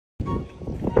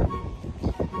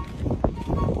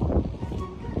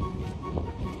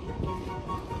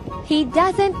He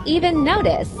doesn't even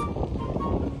notice.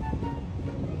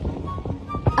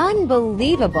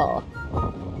 Unbelievable.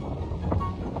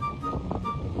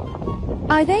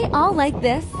 Are they all like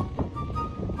this?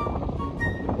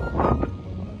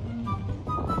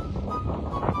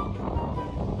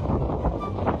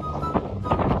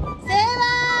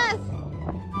 Sebas!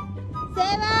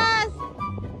 Sebas!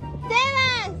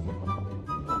 Sebas!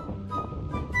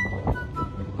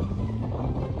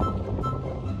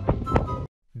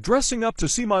 Dressing up to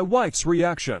see my wife's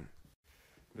reaction.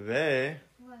 Bebe.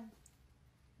 What?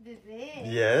 Bebe?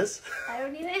 Yes? I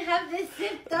don't even have this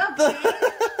zipped up, babe.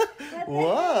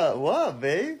 What? What,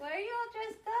 babe? Why are you all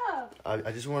dressed up?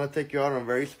 I just want to take you out on a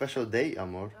very special date,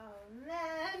 amor. Oh,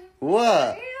 man.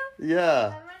 What? For real?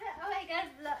 Yeah. Oh my God,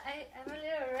 I'm a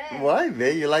little red. Why,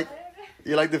 babe? You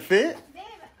like the fit? Babe,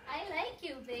 I like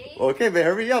you, babe. Okay, babe,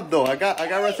 hurry up though. I got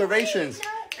reservations.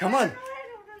 Come on.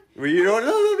 You don't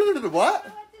know what?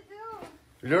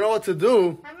 You don't know what to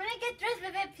do? I'm gonna get dressed,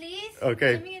 babe, please.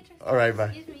 Okay. Let me get dressed. All right, bye.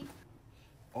 Excuse me.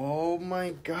 Oh my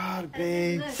God,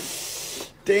 babe. Look.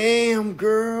 Damn,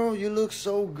 girl, you look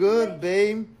so good,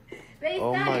 babe. Babe,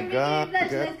 Oh stop, my you're making me God.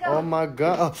 blush. Let's go. Oh my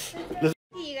God. Hey,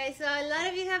 you guys, so a lot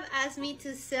of you have asked me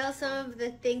to sell some of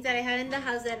the things that I had in the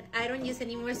house that I don't use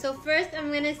anymore. So first,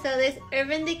 I'm gonna sell this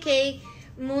Urban Decay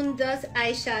Moon Dust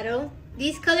eyeshadow.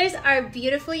 These colors are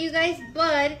beautiful, you guys,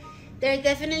 but they're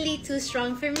definitely too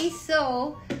strong for me.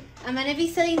 So I'm gonna be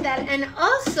selling that. And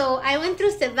also, I went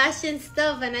through Sebastian's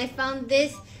stuff and I found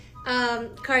this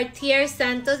Cartier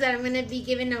Santos that I'm gonna be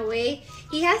giving away.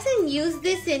 He hasn't used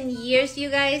this in years, you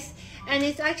guys, and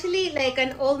it's actually like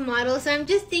an old model, so I'm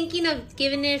just thinking of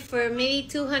giving it for maybe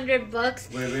 200 bucks.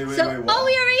 Wait, so, wait,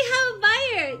 we already have a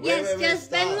buyer. Yes, just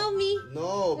stop. Venmo me.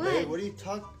 No, What? babe, what are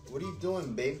you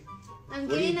doing, babe? I'm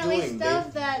What are you giving away doing, stuff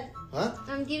babe? that Huh?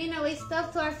 I'm giving away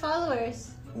stuff to our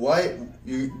followers. Why?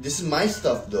 This is my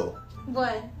stuff, though.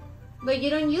 What? But you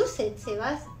don't use it,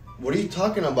 Sebas. What are you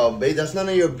talking about, babe? That's none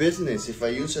of your business if I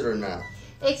use it or not.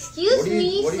 Excuse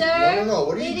me, sir. No.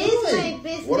 What are you doing? It is my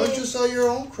business. Why don't you sell your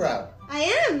own crap? I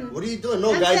am. What are you doing?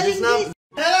 No, I'm guys, it's selling not.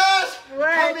 this. Sebas!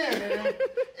 What? Come here, man.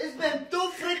 It's been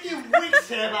 2 freaking weeks,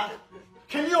 Sebas.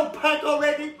 Can you unpack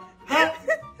already? Huh?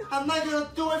 I'm not gonna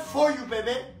do it for you,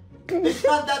 baby. It's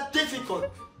not that difficult.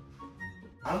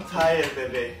 I'm tired,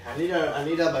 baby. I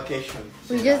need a vacation.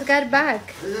 We just got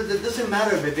back. It doesn't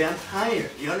matter, baby. I'm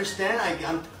tired. You understand?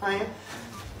 I'm tired.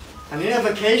 I need a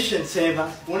vacation,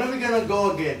 Sebas. When are we gonna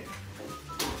go again?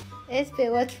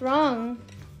 Espe, what's wrong?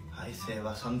 Hi,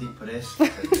 Sebas. I'm depressed.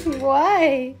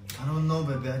 Why? I don't know,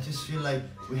 baby. I just feel like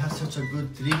we had such a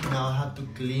good trip. Now I have to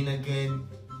clean again.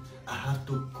 I have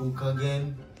to cook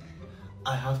again.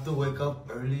 I have to wake up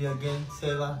early again,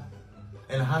 Sebas.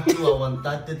 And I have to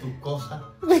aguantarte tu cosa.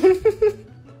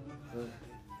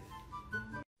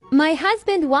 My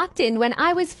husband walked in when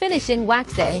I was finishing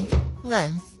waxing.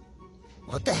 Run.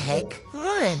 What the heck?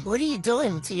 Run. What are you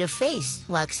doing to your face?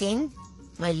 Waxing?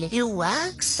 You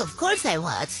wax? Of course I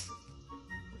wax.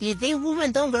 Do you think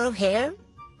women don't grow hair?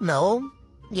 No.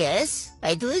 Yes.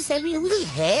 I do this every week.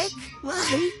 Heck?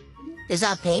 Why? Is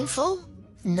that painful?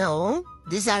 No.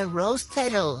 These are rose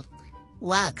petal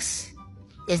wax.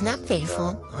 It's not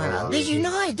painful. Did you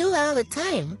know I do that all the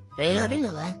time? I didn't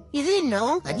know that. You didn't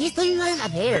know? I just thought you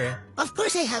have hair. Of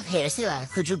course I have hair, Sila.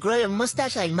 Could you grow your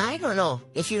mustache like mine or no?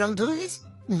 If you don't do this?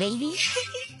 Maybe?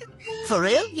 For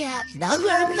real? Yeah. That's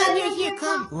where I'm glad you're here.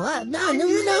 Come. What? No.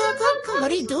 Come.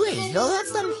 What are you doing? You don't have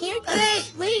some hair? Hey,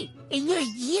 wait. In your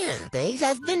ear. Things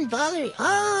have been bothering.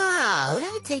 Oh,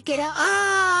 let me take it out.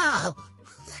 Oh.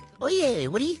 Oh yeah.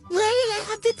 What do you? Why did I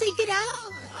have to take it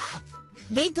out?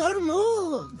 Babe, don't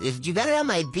move. If you got it on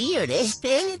my beard,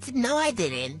 Espe? No, I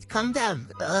didn't. Calm down.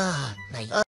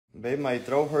 Babe, my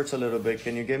throat hurts a little bit.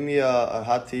 Can you give me a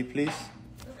hot tea, please?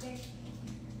 Okay.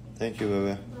 Thank you,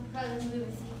 baby. No problem,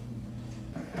 Lucy.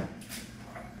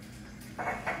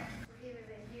 Here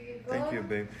you go. Thank you,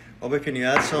 babe. Oh, but can you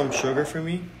add some sugar for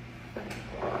me?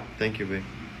 Thank you, babe.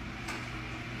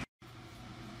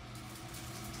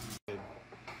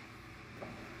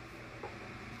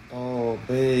 Oh,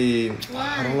 babe.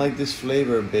 I don't like this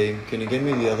flavor, babe. Can you give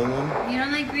me the other one? You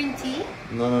don't like green tea?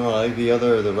 No. I like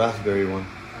the raspberry one.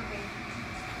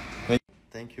 Okay.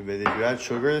 Thank you, babe. Did you add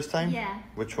sugar this time? Yeah.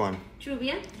 Which one?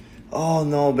 Truvia? Oh,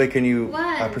 no, babe. Can you...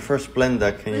 What? I prefer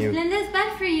Splenda. Can you... Splenda's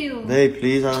bad for you. Babe,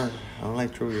 please. I don't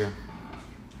like Truvia.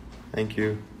 Thank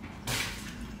you.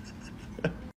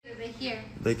 Right here.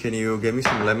 Babe, can you get me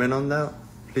some lemon on that,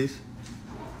 please?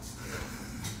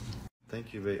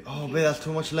 Thank you, babe. Oh, babe, that's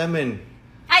too much lemon.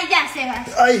 Ay, ya,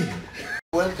 Sebas. Ay!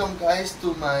 Welcome guys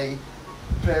to my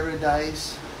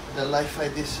paradise, the life I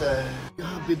deserve.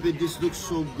 Ah, baby, this looks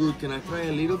so good. Can I try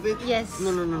a little bit? Yes.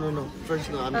 No. First,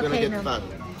 no, I'm gonna Okay, get no. fat.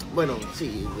 Bueno,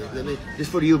 sí, baby. This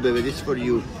for you, baby. This for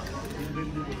you.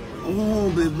 Oh,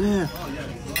 baby.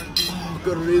 Oh,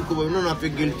 qué rico, baby. No, I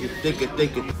feel guilty. Take it.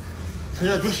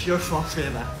 This is your fault,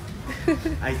 Seba.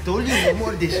 I told you no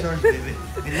more desserts, baby.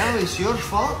 And now it's your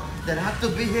fault that I have to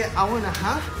be here hour and a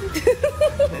half.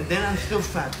 And then I'm still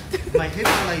fat. My hips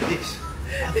are like this.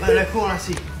 Aparezco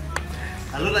así.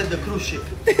 I look like the cruise ship.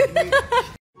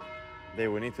 Babe,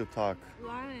 we need to talk.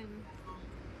 Why?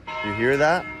 You hear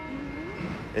that?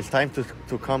 It's time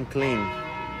to come clean.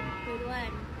 With what?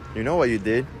 You know what you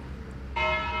did?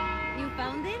 You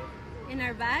found it? In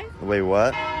our bag? Wait,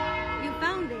 what? You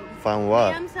found it. Found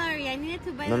what? Wait, I'm sorry, I needed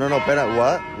to buy No, the pera, bag.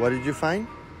 what? What did you find?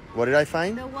 What did I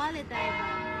find? The wallet that I bought.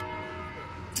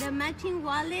 The matching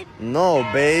wallet? No,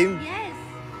 babe. Yes.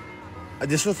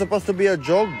 This was supposed to be a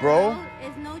joke, bro. No,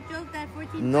 it's no joke that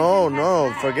 14% No,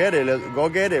 has forget it. Go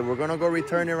get it. We're gonna go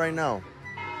return it right now.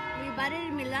 We bought it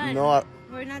in Milan. No,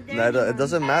 we're not there anymore. it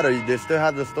doesn't matter. They still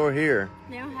have the store here.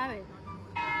 They don't have it.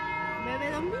 Baby,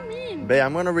 don't be mean. Babe,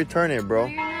 I'm gonna return it, No, bro.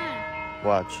 you're not.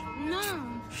 Watch. No.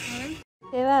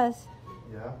 Sebas,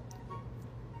 Yeah.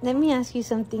 let me ask you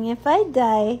something. If I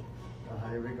die,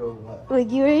 Here we go. What?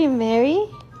 would you remarry?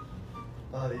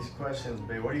 Oh, these questions,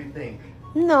 babe. What do you think?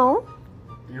 No,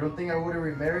 You don't think I wouldn't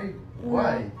remarry?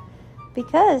 Why?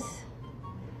 because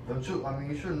Don't you? I mean,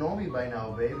 you should know me by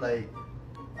now, babe. Like,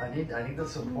 I need the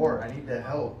support. I need the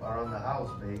help around the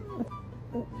house, babe.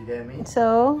 You get me?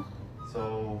 so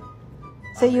So.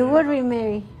 you would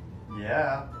remarry.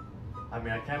 Yeah. I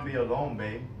mean, I can't be alone,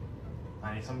 babe.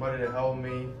 I need somebody to help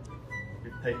me,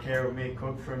 take care of me,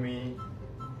 cook for me,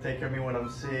 take care of me when I'm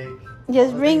sick. Just All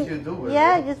the bring, things you do with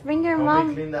yeah, it. just bring your Help me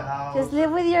mom. clean the house. Just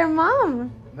live with your mom.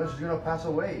 No, she's gonna pass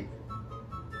away.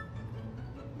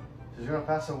 She's gonna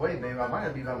pass away, babe. I'm not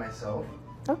gonna be by myself.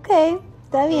 Okay,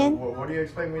 está So, bien. what do you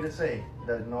expect me to say?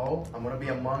 That no, I'm gonna be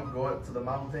a monk, go up to the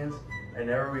mountains, and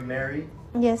never remarry?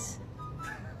 Yes,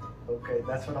 Okay,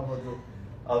 that's what I'm gonna do.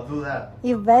 I'll do that.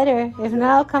 you better. If not,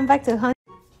 I'll come back to hunt.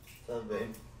 What's up,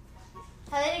 babe?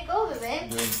 How did it go, babe?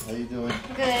 Good. How you doing?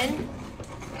 Good.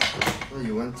 Oh,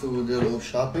 you went to do a little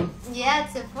shopping? Yeah,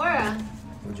 it's Sephora.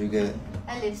 What'd you get?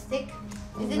 A lipstick.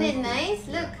 Isn't nice. it nice?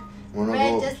 Look, Wanna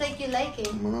red, go- just like you like it.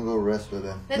 I'm gonna go rest with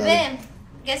it. Bebe,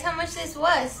 guess how much this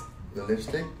was? The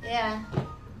lipstick? Yeah.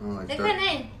 Oh, like Look her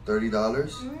name.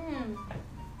 $30?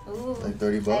 Ooh. Like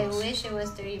 30 I bucks? wish it was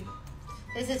 30.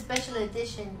 This is a special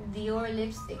edition Dior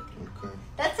lipstick. Okay.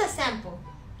 That's a sample.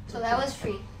 So that was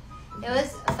free. It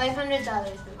was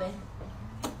 $500, Bebe.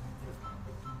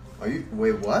 Are you?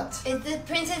 Wait, what? It's the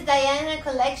Princess Diana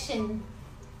collection.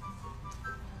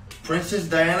 Princess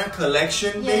Diana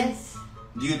collection, babe? Yes.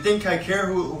 Do you think I care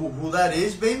who that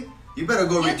is, babe? You better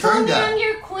go You return told me that. I'm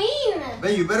your queen.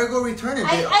 Babe, you better go return it,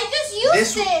 babe. I just used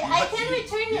This- it. I but can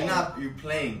return it. You're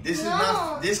playing. This is No,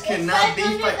 not. This it's cannot be.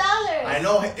 $500. I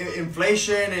know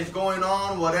inflation is going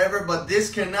on, whatever, but this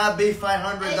cannot be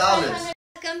 $500.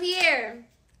 Come here.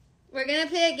 We're gonna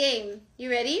play a game. You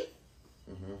ready?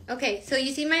 Mm-hmm. Okay, so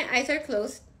you see my eyes are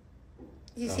closed.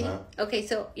 You see? Uh-huh. Okay,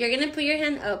 so you're gonna put your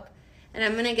hand up, and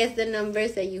I'm gonna guess the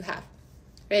numbers that you have.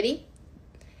 Ready?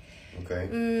 Okay.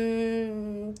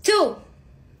 2.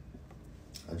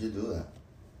 How'd you do that?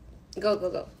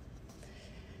 Go.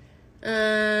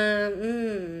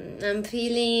 I'm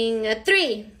feeling a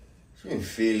 3. What are you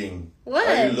feeling? What?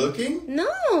 Are you looking?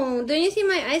 No, don't you see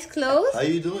my eyes closed? How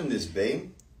you doing this,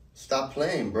 babe? Stop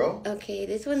playing, bro. Okay,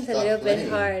 this one's a Stop little bit playing.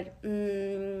 hard.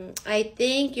 I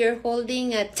think you're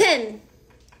holding a 10.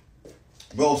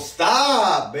 Bro,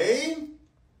 stop, babe.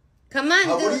 Come on,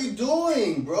 What are dude. you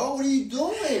doing, bro? What are you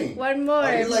doing? One more.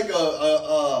 Are you like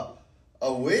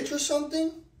a witch or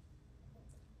something?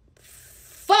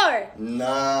 4.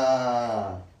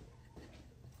 Nah.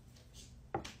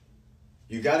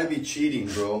 You gotta be cheating,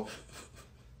 bro.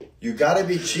 You gotta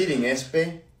be cheating,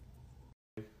 Espe.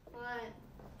 What?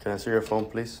 Can I see your phone,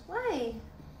 please? Why?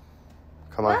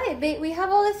 Come on. Why? Babe, we have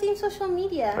all the same social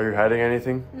media. Are you hiding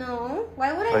anything? No.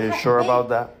 Why would I? Are you sure babe, about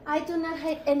that? I do not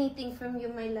hide anything from you,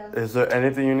 my love. Is there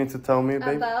anything you need to tell me,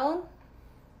 babe? About?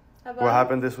 What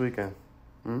happened this weekend?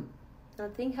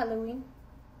 Nothing. Halloween.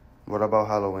 What about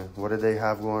Halloween? What did they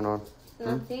have going on?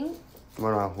 Nothing.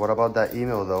 What about that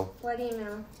email, though? What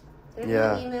email? There's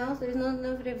Yeah. no emails. There's no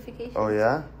notifications. Oh,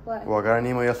 yeah? What? Well, I got an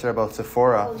email yesterday about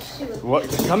Sephora. Oh, shoot. What?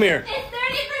 Come here. It's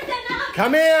 30% off.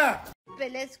 Come here.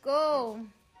 But let's go.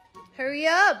 Hurry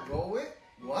up. Go with?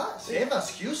 What? Sebas,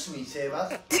 excuse me,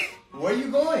 Sebas. Where are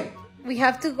you going? We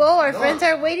have to go. Our No. friends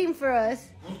are waiting for us.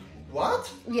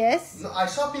 What? Yes. No, I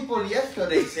saw people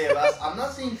yesterday, Sebas. I'm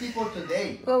not seeing people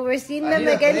today. Well, we're seeing I them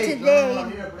need a again break. today. No, I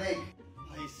need a break.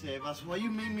 Hey, Sebas, why you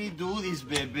make me do this,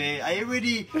 baby? I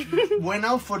already went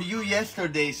out for you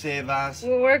yesterday, Sebas.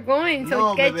 Well, we're going, so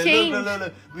No, get baby, changed.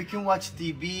 look. We can watch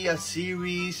TV, a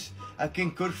series. I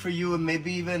can cook for you and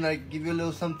maybe even give you a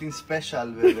little something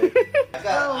special, baby. I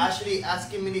got Ashley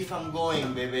asking me if I'm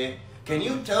going, baby. Can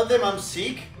you tell them I'm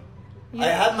sick? I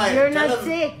have my You're tell not them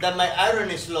sick. that my iron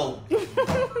is low.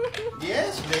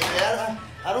 Yes, baby.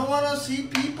 I don't want to see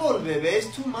people, baby.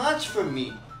 It's too much for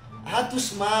me. I have to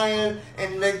smile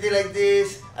and like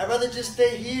this. I'd rather just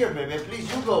stay here, baby.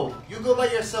 Please, you go. You go by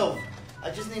yourself.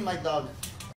 I just need my dog.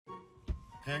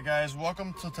 Okay, guys,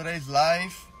 welcome to today's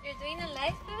live. You're doing a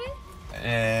live, baby?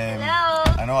 Hello.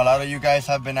 I know a lot of you guys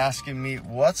have been asking me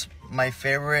what's my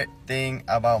favorite thing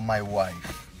about my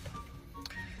wife.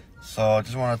 So I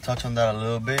just want to touch on that a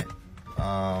little bit.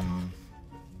 Let's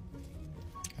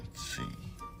see.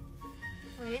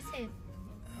 What is it?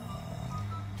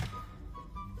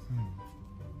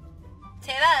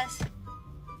 Sebas,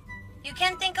 you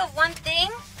can't think of one thing?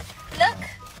 Look,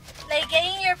 like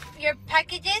getting your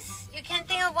packages, you can't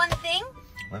think of one thing?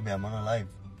 Maybe I'm on a live.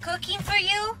 Cooking for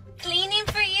you, cleaning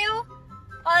for you,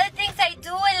 all the things I do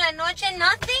en la noche,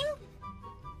 nothing?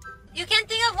 You can't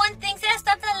think of one thing? Sebas,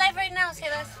 stop the live right now,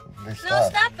 Sebas. No,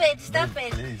 stop it. Stop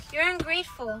it. Please. You're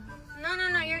ungrateful.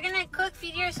 No. You're gonna cook,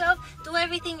 feed yourself, do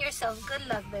everything yourself. Good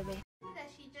luck, baby. That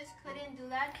she just couldn't do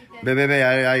that because... Babe,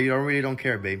 I really don't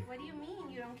care, babe. What do you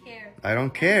mean you don't care? I don't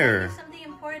care. It's something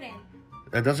important.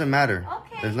 It doesn't matter.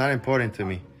 Okay. It's not important to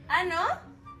me. I know.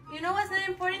 You know what's not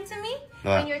important to me?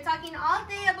 What? When you're talking all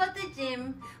day about the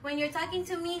gym, when you're talking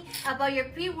to me about your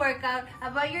pre-workout,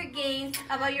 about your gains,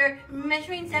 about your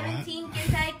measuring 17,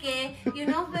 you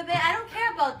know, baby, I don't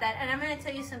care about that. And I'm going to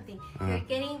tell you something. You're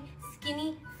getting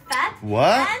skinny, fat.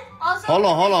 What? And also, Hold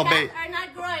on, fats babe. are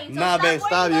not growing. So Nah, babe,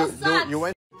 stop. wearing those socks. You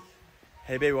went.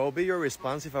 Hey, babe, what would be your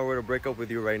response if I were to break up with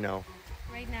you right now?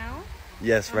 Right now?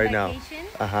 Yes, On right now. vacation?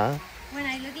 Uh-huh. When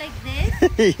I look like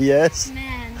this? Yes.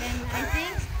 Man, then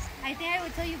I think I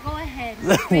would tell you go ahead.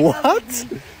 What?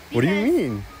 What do you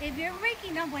mean? If you're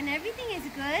breaking up when everything is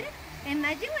good,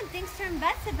 imagine when things turn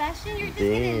bad, Sebastian, you're just gonna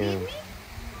leave me?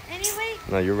 Anyway.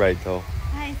 No, you're right though.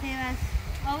 Hi, Sebas.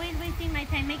 Always wasting my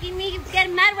time, making me get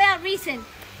mad without reason.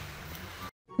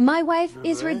 My wife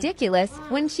is ridiculous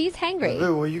when she's hangry.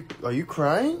 Are you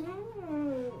crying?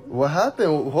 What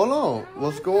happened? Hold on.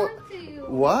 What's going?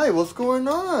 Why? What's going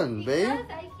on, babe?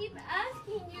 Because I keep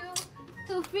asking you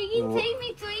to freaking take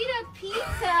me to eat a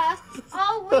pizza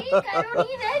all week. I don't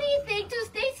eat anything to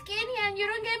stay skinny, and you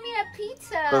don't get me a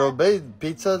pizza. But babe,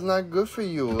 pizza's not good for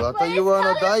you. I But thought you were on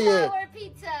a it's diet. cauliflower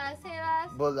pizza, Sebas.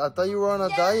 But I thought you were on a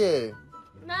Yes. diet.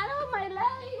 Not all my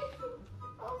life.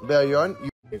 Babe, are you on?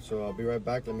 Okay, so I'll be right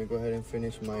back. Let me go ahead and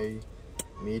finish my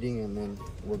meeting, and then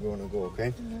we're going to go.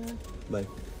 Okay? Bye.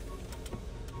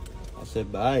 I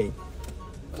said bye.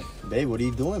 Babe, what are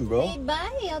you doing, bro? Hey, bye.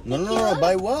 I'll pick No, you no, up.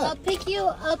 bye what? I'll pick you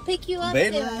up.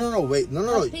 Babe, Sebas. no, wait,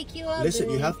 no. I'll pick you up, Listen,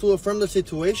 you baby. have to affirm the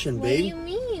situation, What do babe. you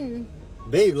mean?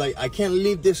 Babe, like, I can't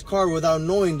leave this car without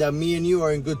knowing that me and you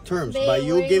are in good terms. Babe, By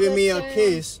you we're in giving good me a terms.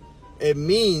 kiss, it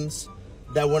means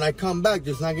that when I come back,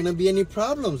 there's not gonna be any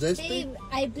problems, Espe. Babe,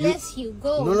 I bless you.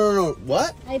 Go. No.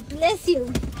 What? I bless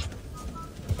you.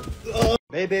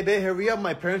 Babe, hurry up.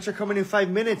 My parents are coming in 5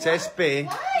 minutes, Espe.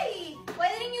 Why? Why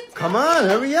didn't you tell Come me? on,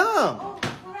 hurry up. Oh,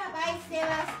 pura bye,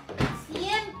 Sebas.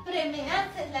 Siempre me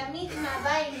haces la misma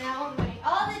vaina, hombre.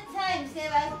 All the time,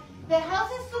 Sebas. The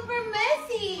house is super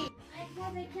messy. My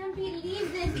God, I can't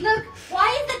believe this. Look, why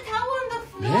is the towel on the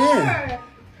floor? Man.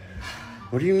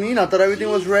 What do you mean? I thought everything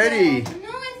was ready. No,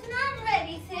 it's not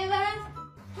ready, Sebas.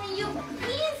 Can you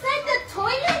pee inside the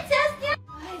toilet, Sebastian?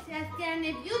 Ay, Sebastian,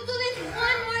 if you do this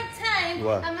one more time,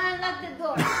 What? I'm gonna lock the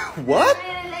door. What? I'm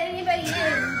not gonna let anybody in.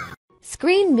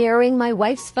 Screen mirroring my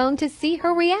wife's phone to see her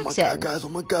Oh my reaction. God, guys. Oh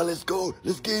my God, let's go.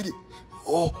 Let's get it.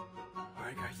 Oh. All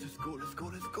right, guys, let's go. Is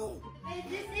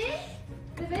this it?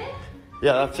 Is it?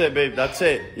 Yeah, that's it, babe. That's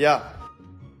it. Yeah.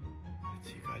 Let's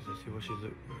see, guys. Let's see what she's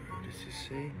looking. What does it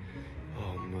say?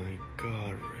 Oh my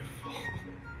God, Riffle.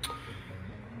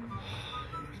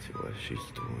 Let's see what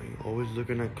she's doing. Always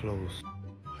looking at clothes.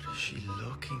 What is she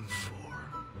looking for?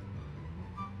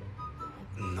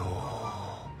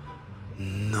 No.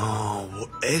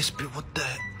 Espe, what the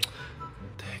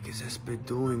heck is Espe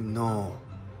doing? No.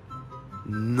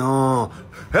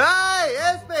 Hey,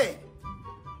 Espe!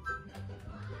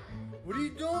 What are you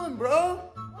doing, bro?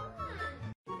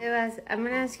 Sebas, I'm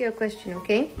gonna ask you a question,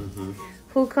 okay?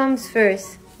 Who comes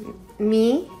first?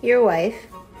 Me, your wife,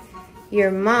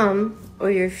 your mom,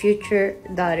 or your future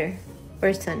daughter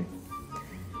or son?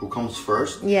 Who comes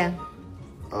first? Yeah.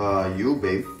 You,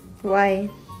 babe. Why?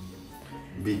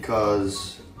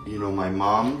 Because, you know, my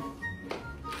mom,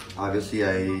 obviously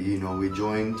we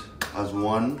joined as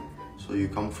one. So you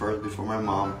come first before my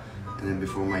mom, and then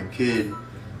before my kid.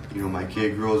 You know, my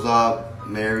kid grows up,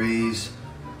 marries,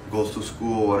 goes to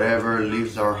school, whatever,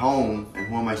 leaves our home, and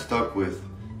who am I stuck with?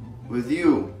 With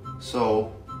you.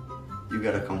 So, you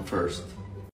gotta come first.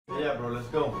 Yeah, bro, let's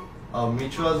go. I'll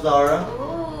meet you at Zara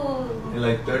in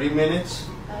like 30 minutes.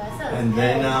 And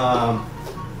then,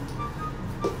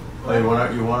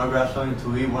 you wanna grab something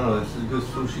to eat? Well, this is a good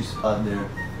sushi spot there.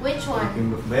 Which one?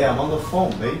 Babe, I'm on the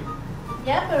phone, babe.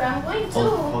 Yeah, but I'm going to.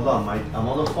 Hold on, Mike. I'm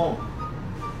on the phone.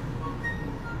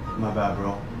 My bad,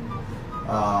 bro.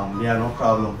 Yeah, no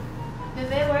problem.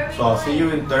 So I'll see you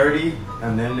in 30,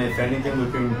 and then if anything,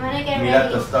 we can meet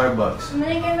at the Starbucks. I'm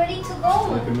gonna get ready to go.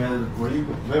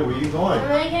 Where are you going? I'm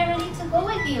gonna get ready to go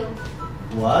with you.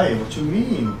 Why? What you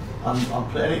mean? I'm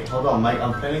planning. Hold on, Mike.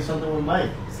 I'm planning something with Mike.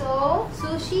 So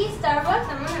sushi, Starbucks.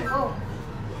 I'm gonna go.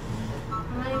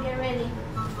 I'm gonna get ready.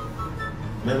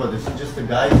 Babe, but this is just a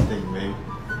guy's thing, babe.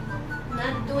 I'm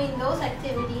not doing those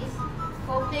activities.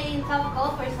 Go play in Top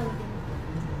Golf or something.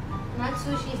 Not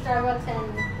sushi, Starbucks,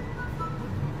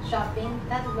 and shopping.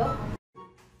 That's local.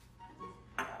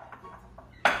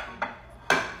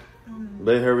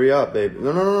 Babe, hurry up, babe.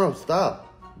 No, stop.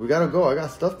 We gotta go. I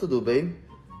got stuff to do, babe.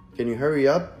 Can you hurry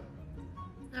up?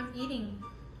 I'm eating.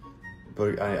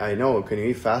 But I know. Can you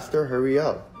eat faster? Hurry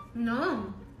up.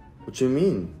 No. What you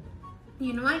mean?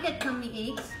 You know I get tummy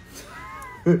aches.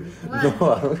 What? No,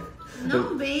 I don't.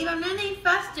 No, babe. I'm not eating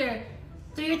faster.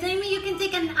 So you're telling me you can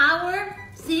take an hour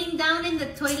sitting down in the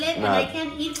toilet and I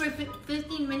can't eat for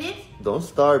 15 minutes? Don't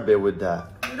start, babe, with that.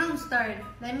 You don't start.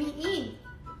 Let me eat.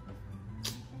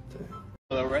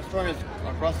 The restaurant is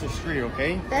across the street,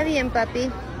 okay? Está bien, papi.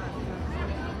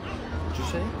 What you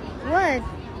say? What?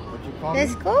 What you call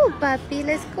Let's me? go, papi.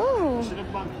 Let's go.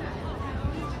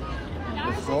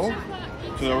 Let's go?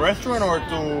 To the restaurant or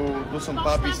to do some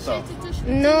papi stuff?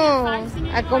 No,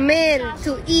 a comer,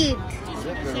 to eat.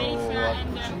 Yeah, pero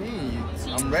what you mean?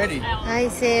 I'm ready. Ay,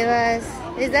 Sebas.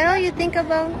 Is that all you think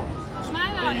about?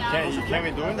 Hey, you can't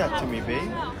be doing that to me,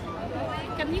 babe.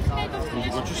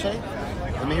 What you say?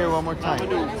 Let me hear it one more time.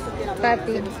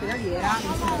 Papi.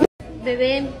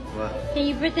 Bebe, What? can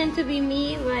you pretend to be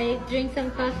me while I drink some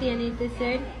coffee and eat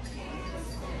dessert?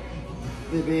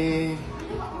 Baby.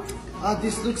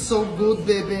 This looks so good,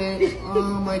 baby.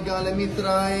 Oh my god, let me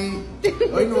try.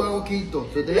 Hoy no hago keto.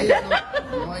 Today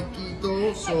no hay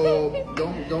keto, so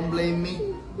don't blame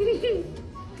me.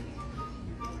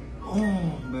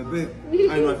 Oh, baby.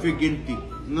 I know, I feel guilty.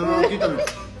 No, quítame.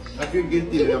 I feel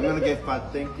guilty, baby. I'm gonna get fat.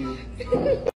 Thank you.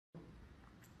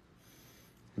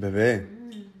 Bebe,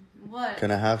 What?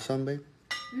 can I have some, babe?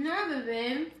 No,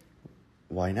 bebe.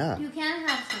 Why not? You can't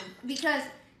have some. Because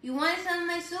you wanted some of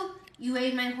my soup, you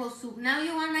ate my whole soup. Now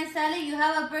you want my salad, you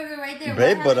have a burger right there.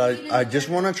 Babe, What but happened to eating I the just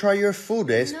burger? want to try your food,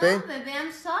 Espe. No, baby,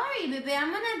 I'm sorry, baby.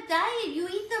 I'm on a diet. You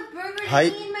eat the burger, How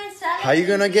you eat my salad. how you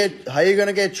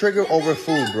gonna get triggered Baby, over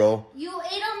food, no. bro? You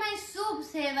ate all my soup,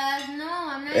 Sebas. No,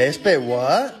 I'm not. Espe, eating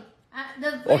what?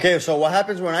 anything. Okay, so what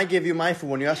happens when I give you my food,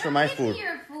 when you ask for my food?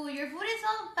 Your food. Your food is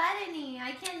all fattening.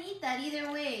 I can't eat that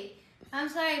either way. I'm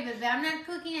sorry, baby. I'm not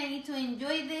cooking. I need to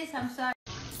enjoy this. I'm sorry.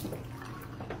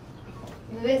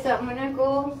 Baby, so I'm gonna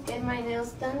go get my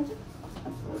nails done.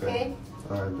 Okay?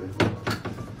 Alright, babe.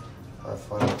 Have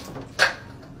fun.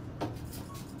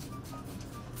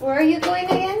 Where are you going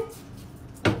again?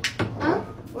 Huh?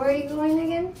 Where are you going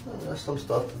again? There's some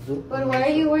stuff to do. But why are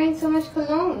you wearing so much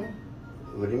cologne?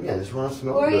 What do you mean? I just want to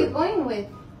smell Where are you good. going with?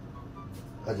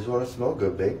 I just want to smell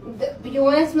good, babe. You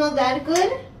want to smell that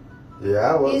good?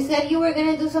 Yeah, well, You said you were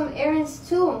gonna do some errands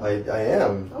too. I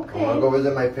am. Okay. I want to go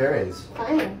visit my parents.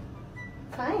 Fine.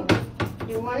 Fine.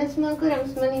 You want to smell good? I'm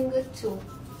smelling good too.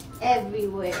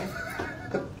 Everywhere.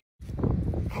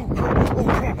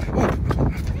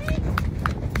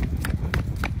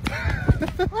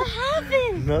 What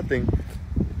happened? Nothing.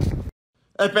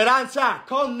 Esperanza,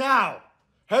 come now.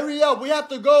 Hurry up, we have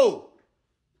to go.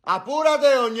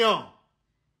 Apúrate, oño.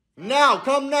 Now,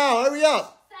 come now, hurry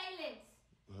up. Silence.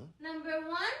 Number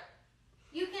one,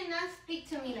 you cannot speak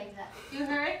to me like that. You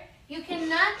heard? You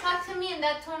cannot talk to me in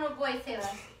that tone of voice,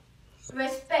 Sebas.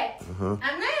 Respect. I'm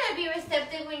not gonna be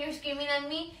receptive when you're screaming at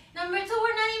me. Number two,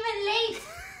 we're not even late.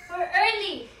 We're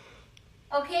early.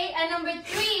 Okay? And number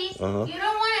three, you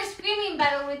don't want a screaming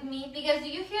battle with me because do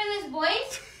you hear this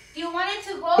voice? Do you want it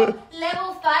to go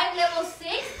level 5, level 6?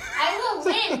 I will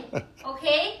win.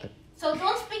 Okay? So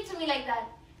don't speak to me like that.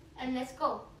 And let's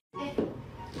go. Okay?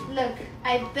 Look,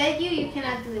 I beg you, you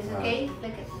cannot do this, okay?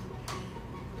 Look at me.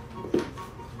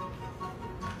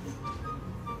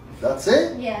 That's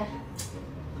it? Yeah.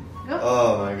 Go.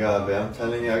 Oh my god, babe, I'm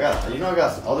telling you, I got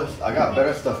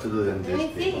better stuff to do than this.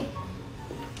 Let me see.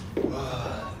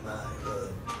 Oh my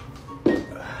god.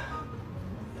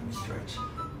 Let me stretch.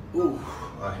 Ooh.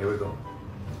 Alright, here we go.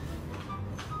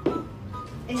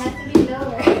 It has to be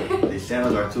lower. These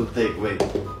sandals are too thick, wait.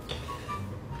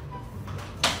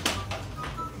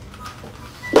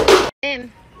 Yeah.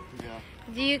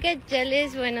 Do you get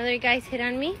jealous when other guys hit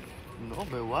on me? No,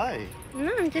 but why?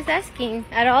 No, I'm just asking.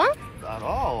 At all? At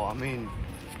all. I mean,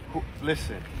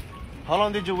 listen. How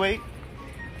long did you wait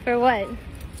For what?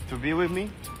 to be with me?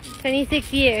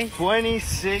 26 years.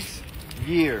 26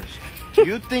 years.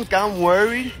 You think I'm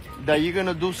worried that you're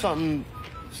gonna do something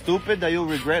stupid that you'll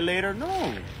regret later?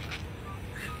 No.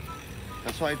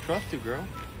 That's why I trust you, girl.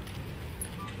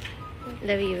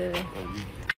 Love you, baby. Love you.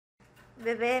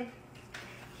 Bebe.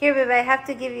 Here, baby, I have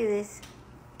to give you this.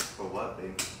 For what,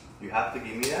 babe? You have to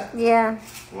give me that? Yeah.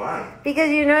 Why? Because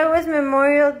you know it was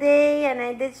Memorial Day and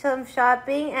I did some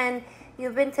shopping and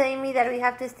you've been telling me that we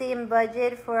have to stay in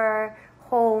budget for our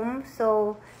home.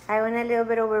 So I went a little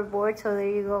bit overboard, so there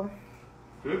you go.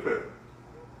 Stupid.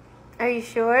 Are you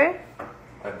sure?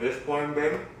 At this point,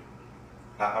 babe,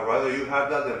 I'd rather you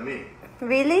have that than me.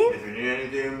 Really? If you need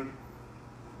anything,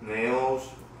 nails,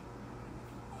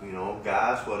 you know,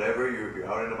 gas, whatever, you're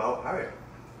out and about, all right.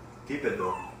 Keep it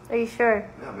though. Are you sure?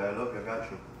 Yeah, man, look, I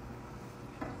got you.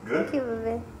 Good? Thank you,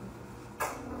 baby.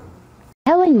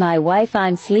 Telling my wife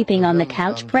I'm sleeping on the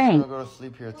couch praying. I'm gonna go to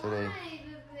sleep here today.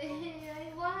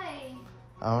 Why?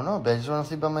 I don't know, babe. I just want to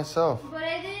sleep by myself. But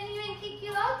I didn't even kick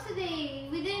you out today.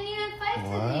 We didn't even fight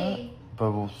What? today.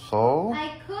 But so?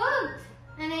 I cooked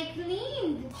and I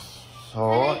cleaned. And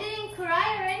So? I didn't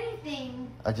cry or anything.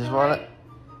 I just So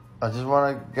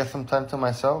wanna get some time to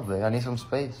myself, babe. I need some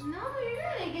space. No,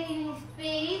 you're not getting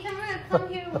space. I'm gonna come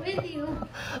here with you.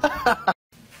 What's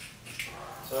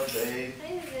up, babe? Hi,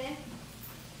 baby.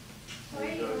 How are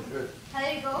you? Good. How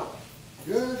did it go?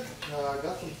 Good. I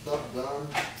got some stuff done,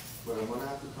 but I'm gonna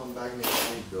have to come back next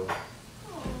week, though. I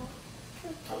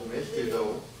missed you,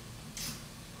 though.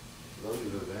 Love you,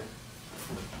 babe.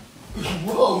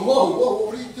 Whoa, whoa, whoa!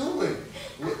 What are you doing?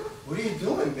 What are you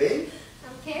doing, babe?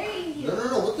 I'm carrying you. No,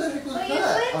 what the heck was But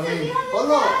that? you I mean, the other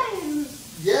hold on. time.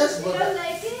 Yes, You but don't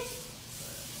like it?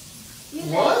 You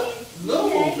what? like it? No,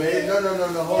 You like babe. it? No.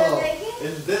 Hold You on. like it?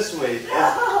 It's this way.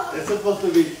 No. It's supposed to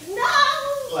be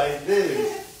No! like this,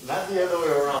 not the other way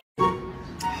around.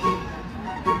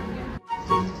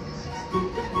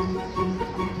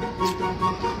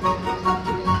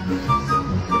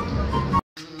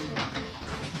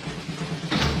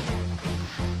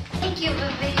 Thank you,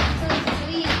 baby. You're so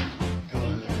sweet.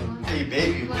 Thank you. Hey,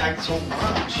 babe, you packed so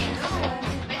much.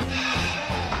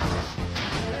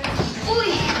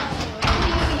 Uy!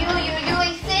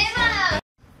 Sebas!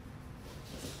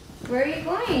 Where are you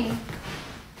going?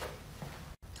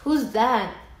 Who's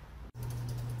that?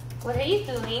 What are you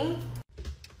doing?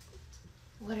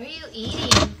 What are you eating?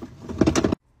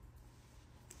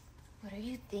 What are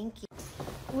you thinking?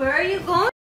 Where are you going?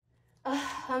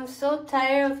 I'm so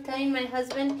tired of telling my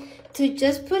husband to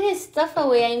just put his stuff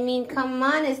away. I mean, come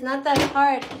on, it's not that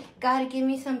hard. God, give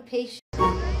me some patience.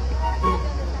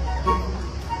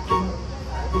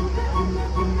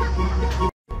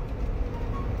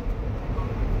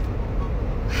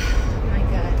 My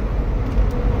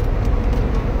God.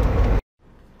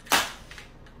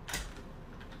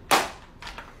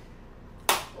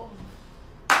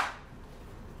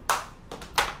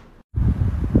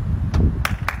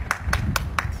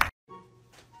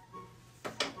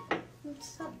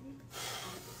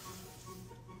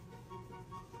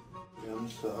 I'm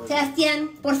sorry. Sebastián,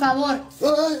 por favor.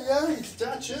 Oh, yeah, it's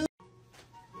that you.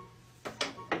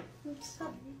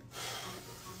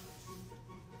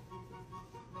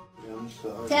 I'm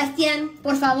sorry. Sebastián,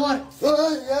 por favor.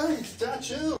 Oh, yeah, it's that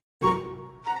you.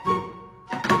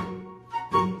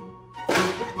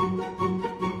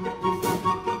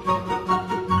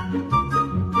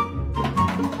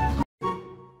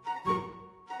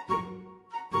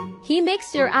 He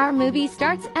makes sure our movie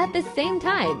starts at the same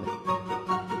time.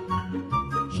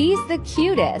 He's the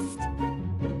cutest.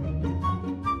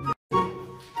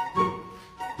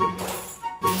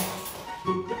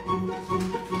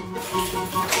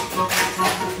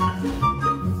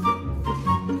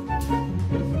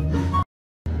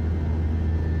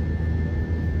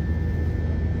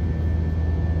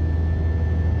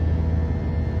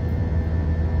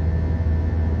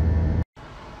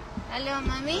 Hello,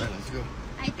 mommy. All right, let's go.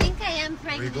 I think I am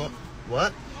Where you pregnant. going?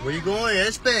 What? Where you going,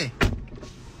 Espe?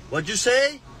 What'd you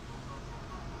say?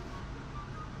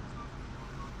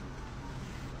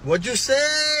 What'd you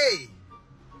say?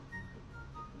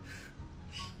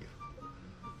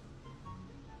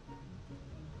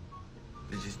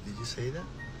 you say that?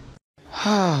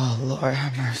 Oh, Lord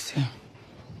have mercy.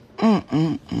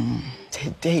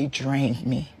 Today drained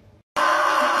me.